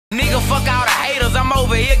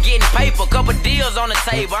on the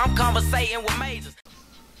table. I'm conversating with majors.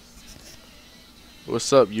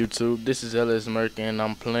 What's up, YouTube? This is LS Merc, and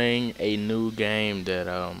I'm playing a new game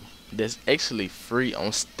that's actually free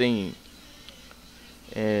on Steam,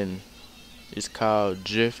 and it's called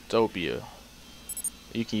Driftopia.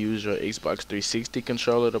 You can use your Xbox 360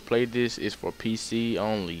 controller to play this. It's for PC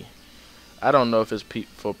only. I don't know if it's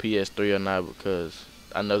for PS3 or not, because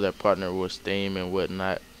I know they're partnered with Steam and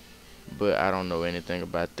whatnot, but I don't know anything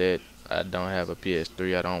about that. I don't have a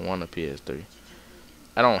PS3. I don't want a PS3.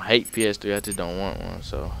 I don't hate PS3, I just don't want one.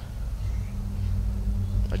 So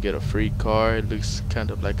I get a free car. It looks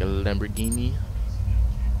kind of like a Lamborghini.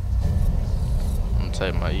 I'm gonna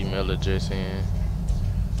type my email address in.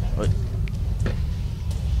 What?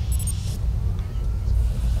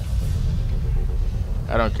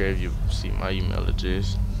 I don't care if you see my email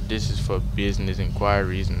address. This is for business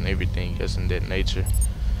inquiries and everything else in that nature,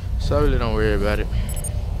 so I really don't worry about it.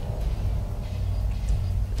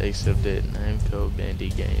 Except that Namco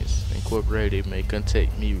Bandit Games Incorporated may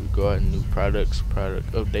contact me regarding new products,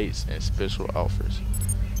 product updates, and special offers.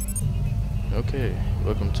 Okay,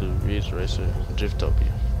 welcome to Ridge Racer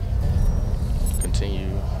Driftopia.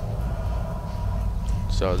 Continue.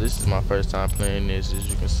 So this is my first time playing this. As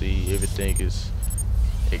you can see, everything is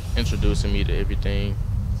introducing me to everything.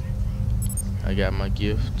 I got my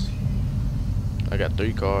gift. I got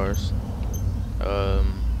 3 cars.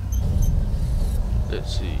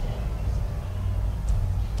 Let's see.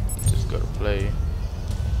 Just go to play.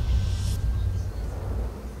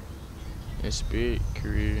 In Spirit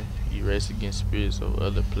Career, you race against spirits of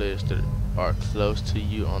other players that are close to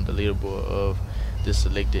you on the leaderboard of the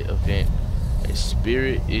selected event. A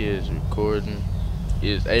spirit is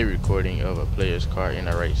a recording of a player's car in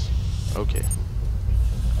a race. Okay.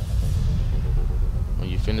 When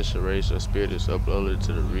you finish a race, a spirit is uploaded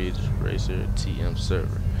to the Ridge Racer TM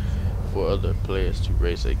server for other players to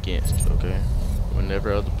race against. Okay.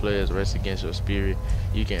 Whenever other players race against your spirit,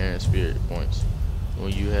 you can earn spirit points.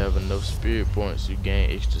 When you have enough spirit points, you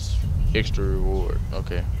gain extra reward.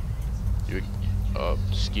 Okay. You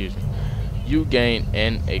gain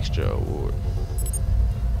an extra award.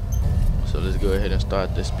 So let's go ahead and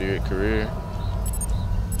start the spirit career.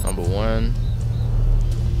 Number 1,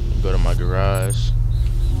 go to my garage.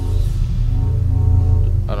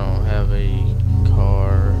 I don't have a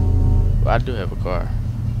car. Well, I do have a car.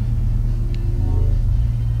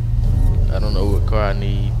 I don't know what car I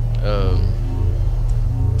need.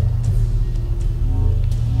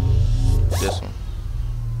 This one.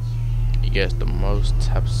 It gets the most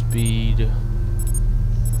top speed.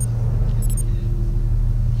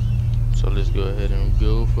 So let's go ahead and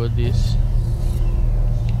go for this.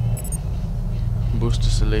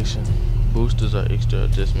 Booster selection. Boosters are extra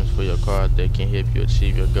adjustments for your car that can help you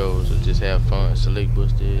achieve your goals or just have fun. Select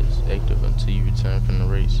booster is active until you return from the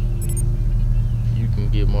race. You can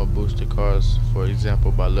get more booster cars, for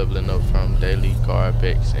example, by leveling up from daily car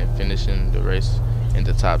packs and finishing the race in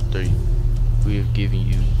the top 3. We have given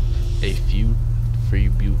you a few free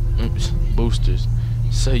boosters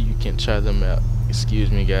so you can try them out.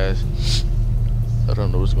 Excuse me, guys. I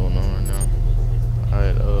don't know what's going on right now.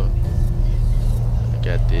 Alright, I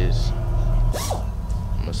got this.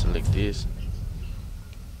 I'm gonna select this.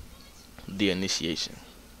 The initiation.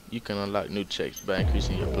 You can unlock new checks by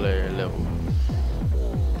increasing your player level.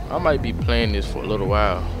 I might be playing this for a little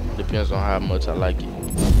while. Depends on how much I like it.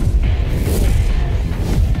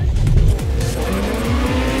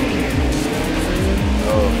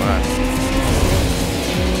 Oh my.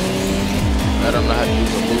 I don't know how to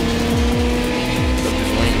use a boost. I'm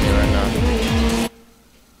just winging it right now.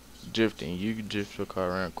 Drifting. You can drift your car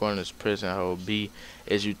around corners. Press and hold B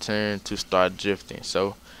as you turn to start drifting.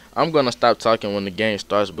 So I'm gonna stop talking when the game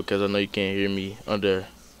starts because I know you can't hear me under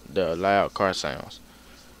the loud car sounds.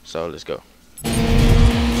 So let's go.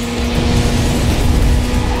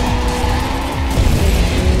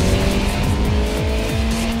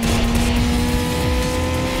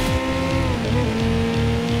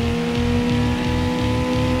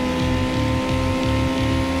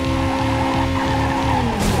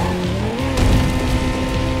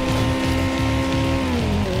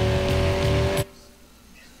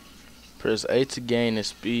 Press A to gain a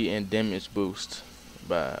speed and damage boost.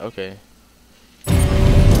 Okay.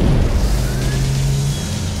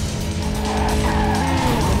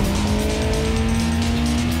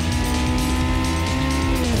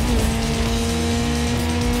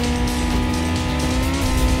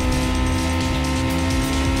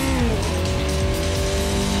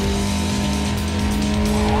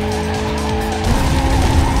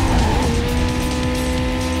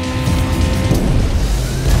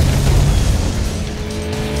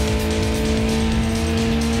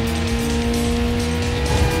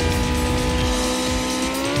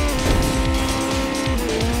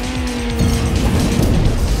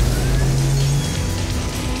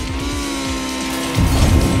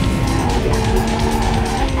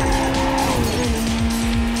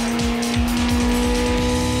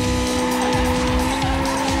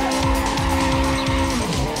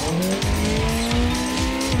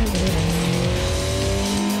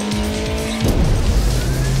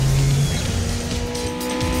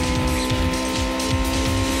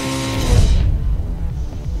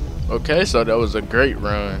 Okay, so that was a great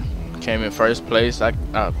run. Came in first place.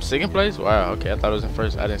 Second place? Wow, okay, I thought it was in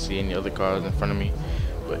first. I didn't see any other cars in front of me.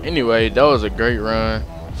 But anyway, that was a great run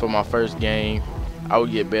for my first game. I will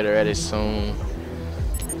get better at it soon.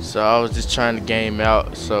 So I was just trying the game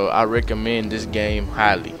out. So I recommend this game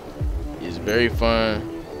highly. It's very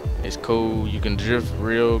fun. It's cool. You can drift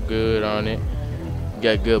real good on it. You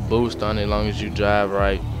got good boost on it as long as you drive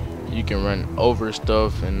right. You can run over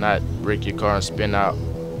stuff and not wreck your car and spin out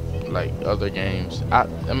like other games. I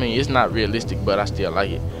mean, it's not realistic, but I still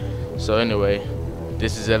like it. So anyway,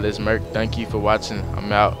 this is LS Merc. Thank you for watching.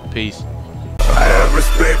 I'm out. Peace. I have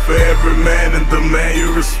respect for every man and the man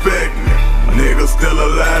you respect me. Nigga still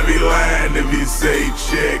alive, he lying if he say he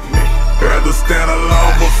check me. Rather stand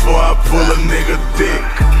alone before I pull a nigga dick.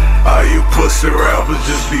 All you pussy rappers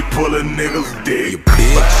just be pulling niggas dick.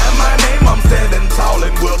 Behind my name I'm standing tall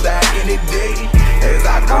and will die any day. As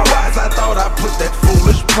I grew wise I thought I put that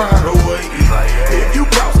foolish pride away. If you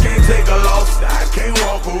cross can't take a loss, I can't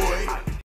walk away.